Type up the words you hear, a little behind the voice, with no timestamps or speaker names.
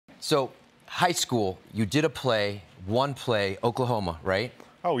So, high school, you did a play, one play, Oklahoma, right?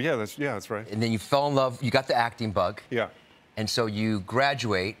 Oh, yeah, that's right. And then you fell in love, you got the acting bug. Yeah. And so you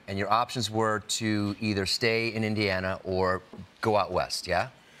graduate, and your options were to either stay in Indiana or go out west, yeah?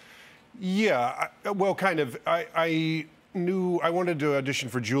 Yeah, well, kind of. I knew I wanted to audition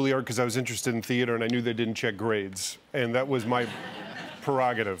for Juilliard because I was interested in theater, and I knew they didn't check grades. And that was my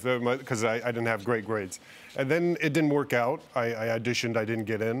prerogative, because I didn't have great grades. And then it didn't work out. I auditioned, I didn't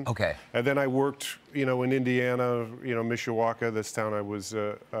get in. Okay. And then I worked, in Indiana, Mishawaka, this town I was,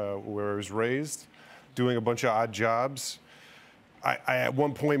 where I was raised, doing a bunch of odd jobs. I at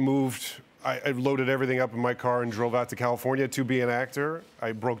one point moved, I loaded everything up in my car and drove out to California to be an actor.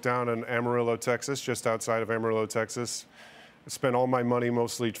 I broke down in Amarillo, Texas, just outside of Amarillo, Texas. Spent all my money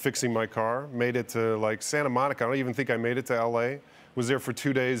mostly fixing my car. Made it to like Santa Monica. I don't even think I made it to LA. Was there for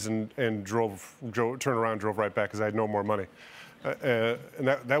 2 days and turned around, drove right back because I had no more money. And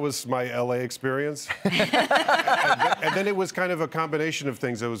that was my LA experience. and then it was kind of a combination of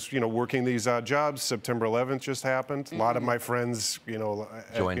things. I was, working these odd jobs. September 11th just happened. A lot of my friends,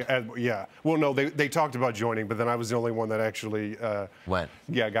 joined. Yeah. Well, no, they talked about joining, but then I was the only one that actually went.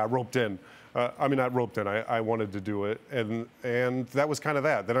 Yeah, got roped in. I mean, not roped in. I wanted to do it, and that was kind of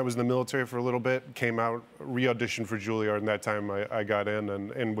that. Then I was in the military for a little bit, came out, re-auditioned for Juilliard, and that time I got in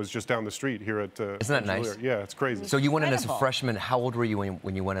and was just down the street here at Isn't that nice? Yeah, it's crazy. So you went in as a freshman. How old were you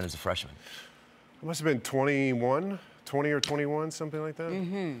when you went in as a freshman? I must have been 21, 20 or 21, something like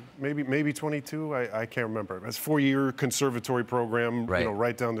that. Maybe 22. I can't remember. It's a 4-year conservatory program, right,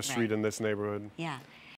 right down the street in this neighborhood. Yeah.